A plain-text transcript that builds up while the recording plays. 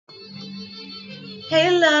Hey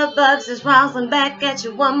love bugs, it's Roslynn back at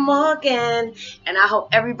you one more again, and I hope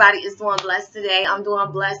everybody is doing blessed today. I'm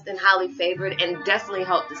doing blessed and highly favored, and definitely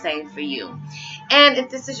hope the same for you. And if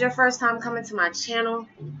this is your first time coming to my channel,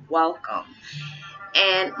 welcome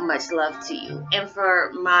and much love to you. And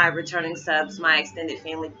for my returning subs, my extended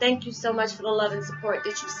family, thank you so much for the love and support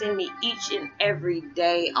that you send me each and every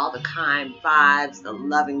day. All the kind vibes, the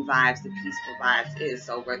loving vibes, the peaceful vibes. It is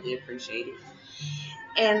so greatly appreciated.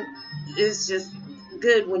 And it's just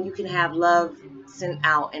good when you can have love sent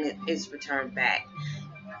out and it is returned back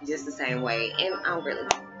just the same way. And I'm really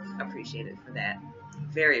appreciative for that.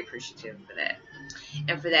 Very appreciative for that.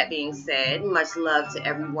 And for that being said, much love to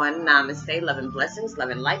everyone. Namaste, love and blessings, love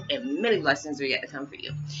and light, and many blessings are yet to come for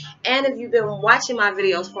you. And if you've been watching my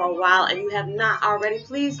videos for a while and you have not already,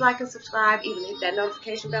 please like and subscribe. Even hit that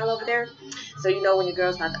notification bell over there so you know when your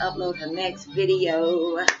girl's about to upload her next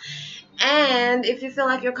video. And if you feel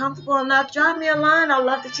like you're comfortable enough, drop me a line. I'd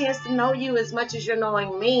love the chance to know you as much as you're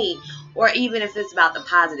knowing me. Or even if it's about the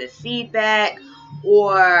positive feedback,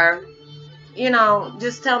 or you know,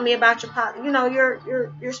 just tell me about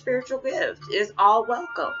your spiritual gift. Is all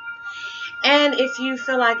welcome. And if you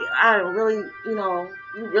feel like I don't really,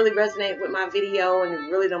 you really resonate with my video and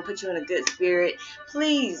it really don't put you in a good spirit,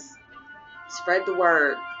 please spread the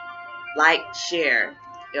word, like, share.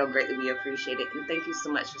 It'll greatly be appreciated. And thank you so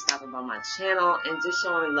much for stopping by my channel. And just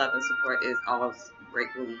showing love and support is always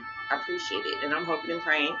greatly appreciated. And I'm hoping and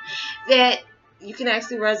praying that you can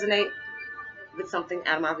actually resonate with something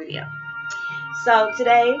out of my video. So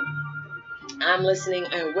today, I'm listening,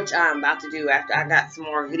 which I'm about to do after I got some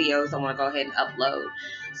more videos I want to go ahead and upload.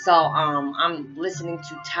 So I'm listening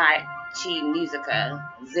to Tai Chi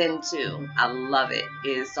Musica Zen 2. I love it. It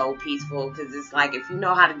is so peaceful because it's like, if you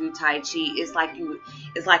know how to do Tai Chi, it's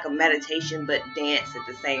like a meditation but dance at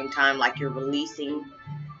the same time. Like you're releasing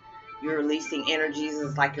energies.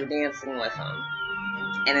 It's like you're dancing with them.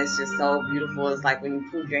 And it's just so beautiful. It's like when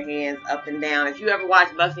you move your hands up and down. If you ever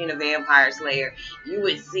watch Buffy and the Vampire Slayer, you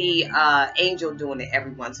would see Angel doing it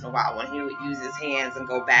every once in a while when he would use his hands and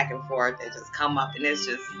go back and forth and just come up. And it's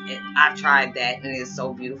just, I've tried that and it's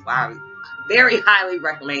so beautiful. I very highly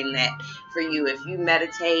recommend that for you. If you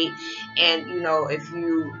meditate and, if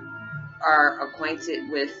you are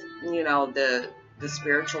acquainted with, the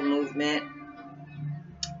spiritual movement.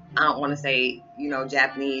 I don't want to say,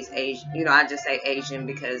 Japanese, Asian, I just say Asian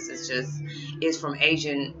because it's from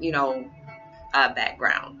Asian,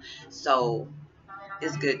 background. So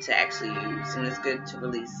it's good to actually use, and it's good to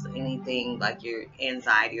release anything like your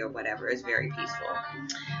anxiety or whatever. It's very peaceful.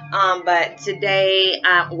 But today,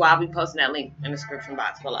 I'll be posting that link in the description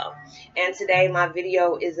box below. And today my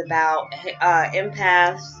video is about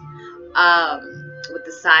empaths with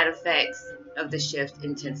the side effects of the shift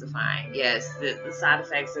intensifying. Yes, the side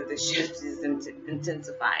effects of the shift is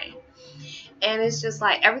intensifying. And it's just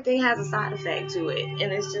like everything has a side effect to it.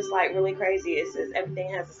 And it's just like really crazy. It says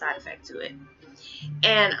everything has a side effect to it.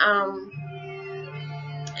 And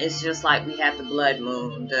it's just like we have the blood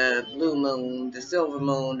moon, the blue moon, the silver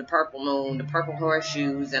moon, the purple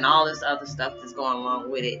horseshoes, and all this other stuff that's going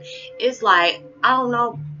along with it. It's like, I don't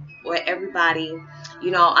know what everybody,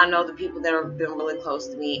 I know the people that have been really close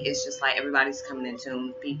to me, it's just like everybody's coming in tune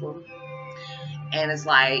with people. And it's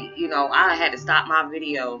like, I had to stop my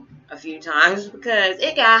video a few times because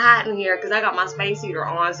it got hot in here because I got my space heater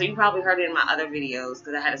on. So you probably heard it in my other videos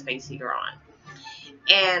because I had a space heater on.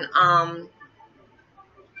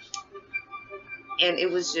 And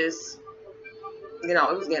it was just,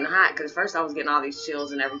 it was getting hot because first I was getting all these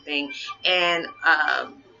chills and everything. And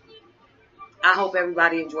I hope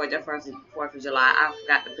everybody enjoyed their 4th of July. I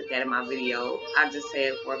forgot to put that in my video. I just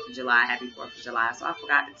said 4th of July, happy 4th of July. So I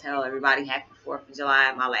forgot to tell everybody happy 4th of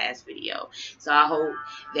July in my last video. So I hope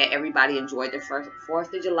that everybody enjoyed their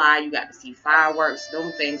 4th of July. You got to see fireworks.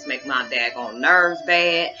 Them things make my daggone nerves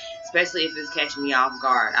bad, especially if it's catching me off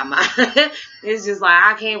guard. It's just like,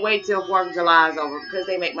 I can't wait till 4th of July is over because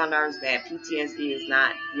they make my nerves bad. PTSD is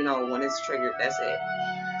not, when it's triggered, that's it.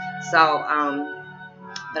 So,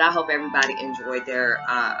 but I hope everybody enjoyed their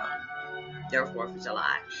 4th of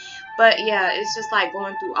July. But yeah, it's just like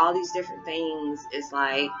going through all these different things. It's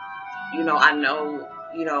like, I know,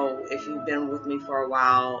 if you've been with me for a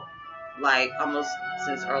while, like almost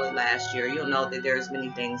since early last year, you'll know that there's many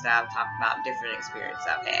things that I've talked about, different experiences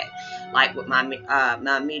I've had. Like with my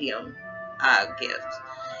medium gift.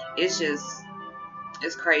 It's just,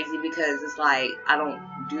 it's crazy because it's like I don't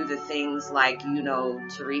do the things like,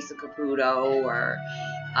 Teresa Caputo or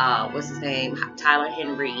what's his name, Tyler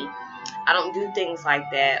Henry. I don't do things like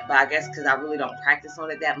that, but I guess because I really don't practice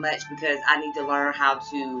on it that much, because I need to learn how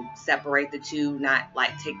to separate the two, not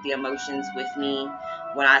like take the emotions with me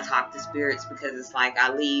when I talk to spirits, because it's like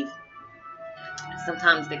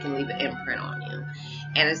sometimes they can leave an imprint on you,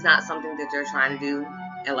 and it's not something that they're trying to do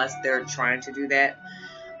unless they're trying to do that.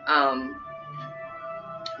 Um,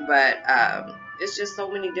 but it's just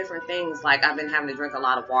so many different things. Like, I've been having to drink a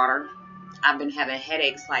lot of water. I've been having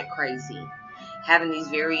headaches like crazy, having these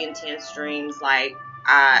very intense dreams. Like,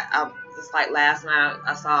 it's like last night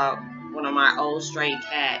I saw one of my old stray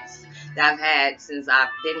cats that I've had since I've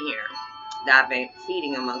been here, that I've been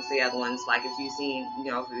feeding amongst the other ones. Like, if you've seen,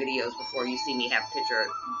 videos before, you see me have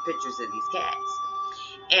pictures of these cats.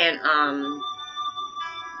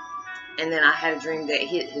 And then I had a dream that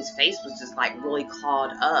his face was just like really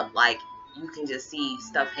clawed up, like you can just see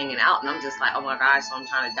stuff hanging out, and I'm just like, oh my gosh. So I'm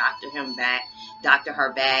trying to doctor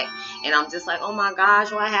her back, and I'm just like, oh my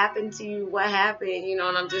gosh, what happened to you? What happened? And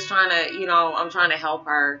I'm just trying to, I'm trying to help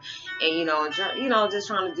her, and just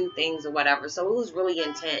trying to do things or whatever. So it was really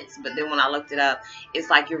intense. But then when I looked it up, it's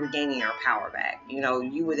like you're regaining your power back.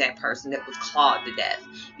 You were that person that was clawed to death.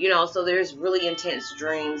 So there's really intense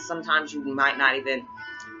dreams. Sometimes you might not even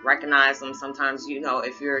recognize them. Sometimes,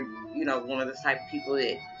 if you're, one of the type of people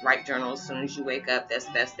that write journals as soon as you wake up, that's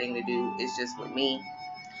the best thing to do. It's just with me,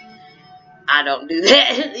 I don't do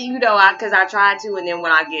that, because I tried to, and then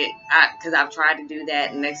when because I've tried to do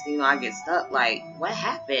that, and next thing you know, I get stuck, like, what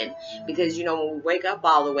happened? Because, when we wake up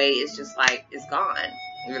all the way, it's just like, it's gone.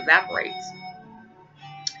 It evaporates.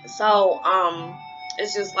 So,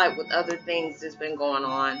 it's just like with other things that's been going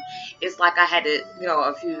on. It's like I had to,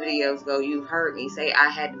 a few videos ago, you've heard me say I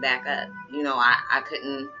had to back up. I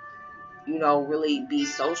couldn't, really be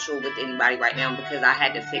social with anybody right now because I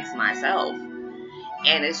had to fix myself.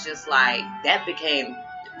 And it's just like, that became,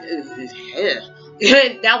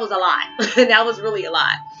 that was a lot. That was really a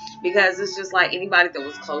lot. Because it's just like, anybody that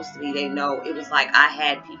was close to me, they know it was like I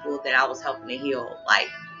had people that I was helping to heal, like,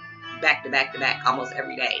 back to back to back almost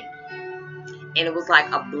every day. And it was like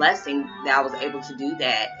a blessing that I was able to do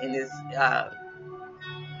that in this,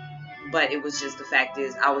 but it was just, the fact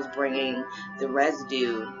is, I was bringing the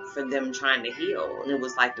residue for them trying to heal. And it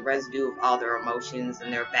was like the residue of all their emotions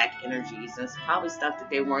and their back energies, and it's probably stuff that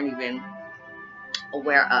they weren't even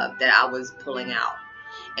aware of that I was pulling out.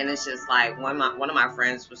 And it's just like, one of my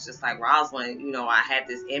friends was just like, Roslynn, I had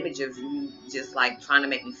this image of you just like trying to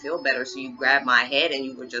make me feel better. So you grabbed my head and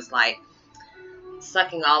you were just like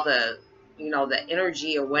sucking all the, the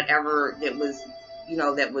energy or whatever that was,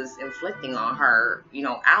 that was inflicting on her,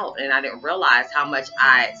 out. And I didn't realize how much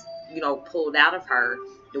I, pulled out of her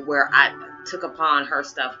to where I took upon her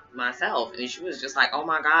stuff myself. And she was just like, oh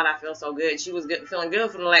my God, I feel so good. She was feeling good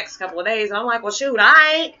for the next couple of days. And I'm like, well, shoot,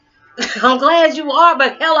 I ain't. I'm glad you are,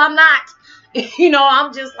 but hell, I'm not.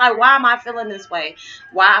 I'm just like, why am I feeling this way?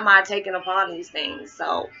 Why am I taking upon these things?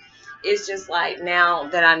 So it's just like, now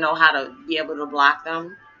that I know how to be able to block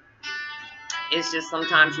them, it's just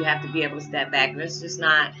sometimes you have to be able to step back. And it's just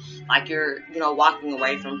not like you're, walking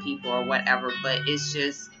away from people or whatever, but it's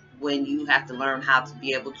just when you have to learn how to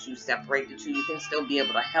be able to separate the two, you can still be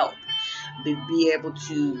able to help, be able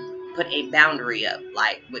to put a boundary up,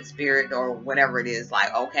 like with spirit or whatever it is,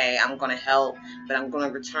 like, okay, I'm going to help, but I'm going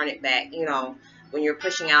to return it back. When you're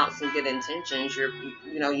pushing out some good intentions, you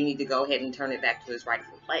need to go ahead and turn it back to its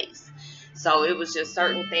rightful place. So it was just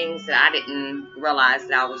certain things that I didn't realize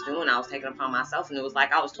that I was doing. I was taking upon myself, and it was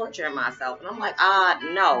like I was torturing myself. And I'm like,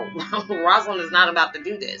 no, Roslynn is not about to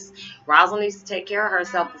do this. Roslynn needs to take care of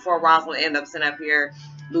herself before Roslynn ends up sitting up here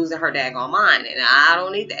losing her daggone mind. And I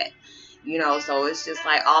don't need that. So it's just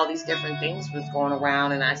like all these different things was going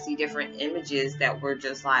around, and I see different images that were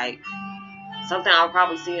just like something I would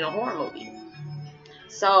probably see in a horror movie.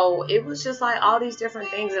 So it was just like all these different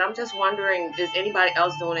things, and I'm just wondering, is anybody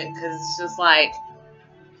else doing it? Because it's just like,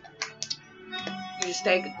 you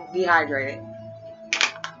stay dehydrated.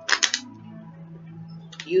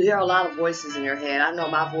 You hear a lot of voices in your head. I know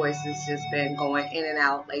my voice has just been going in and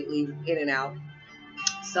out lately, in and out.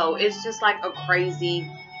 So it's just like a crazy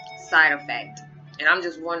side effect. And I'm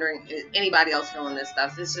just wondering, is anybody else feeling this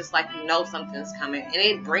stuff? It's just like, something's coming. And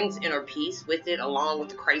it brings inner peace with it, along with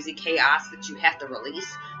the crazy chaos that you have to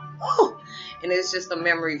release. Oh, and it's just the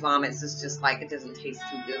memory vomits. It's just like, it doesn't taste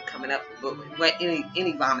too good coming up. But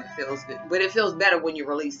any vomit feels good. But it feels better when you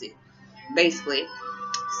release it, basically.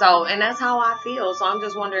 So, and that's how I feel. So I'm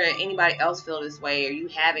just wondering, anybody else feel this way? Are you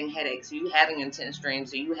having headaches? Are you having intense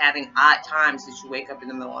dreams? Are you having odd times that you wake up in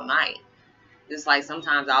the middle of the night? It's like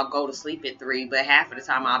sometimes I'll go to sleep at 3, but half of the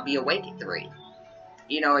time I'll be awake at 3.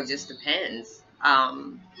 It just depends.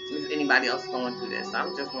 if anybody else is going through this.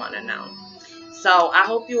 I'm just wanting to know. So I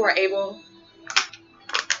hope you were able.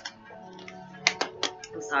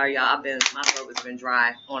 I'm sorry, y'all. My throat has been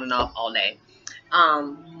dry on and off all day.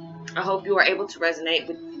 I hope you were able to resonate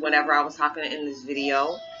with whatever I was talking in this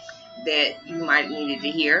video that you might needed to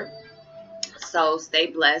hear. So stay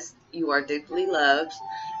blessed. You are deeply loved.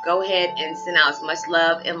 Go ahead and send out as much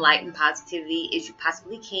love and light and positivity as you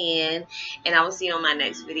possibly can. And I will see you on my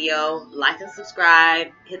next video. Like and subscribe.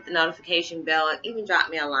 Hit the notification bell. Even drop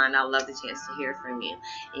me a line. I would love the chance to hear from you.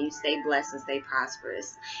 And you stay blessed and stay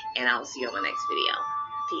prosperous. And I will see you on my next video.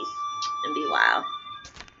 Peace and be wild.